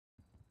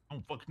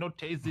Oh fuck, no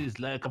tasers.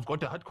 Like I've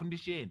got a heart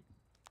condition.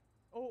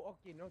 Oh,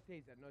 okay, no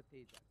taser, no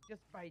taser.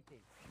 Just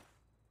biting.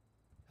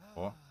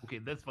 What? Okay,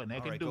 that's fine. I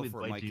All can right, do go with for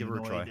it, Mike. biting. Give her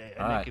a try. I like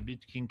Alright. a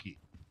bit kinky.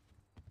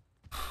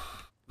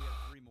 We have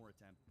 3 more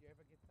attempts. You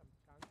ever get some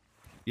chance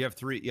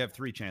You have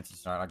three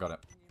chances. All right, I got it.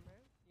 in your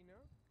mouth, you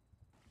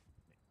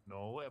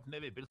know? No, I've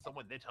never been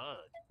someone that hard.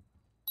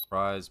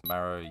 Rise,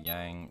 Marrow,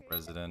 Yang,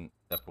 Resident,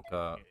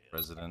 Sepulchre,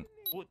 Resident.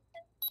 What?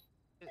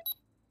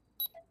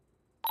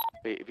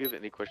 Hey, if you have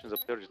any questions up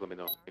there, just let me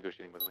know.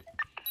 Negotiating, by the way.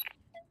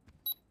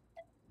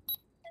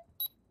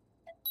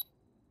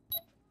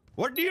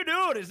 What do you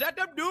do? Is that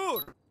the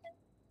dude?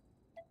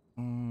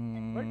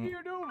 What do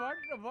you do?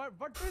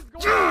 What is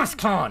going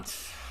Just on?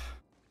 can't.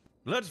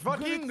 Let's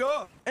fucking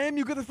go. Em,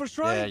 you got the first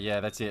try. Yeah, yeah,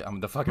 that's it. I'm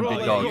the fucking Bro,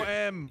 big dog.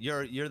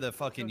 you're the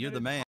fucking, you're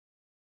the man.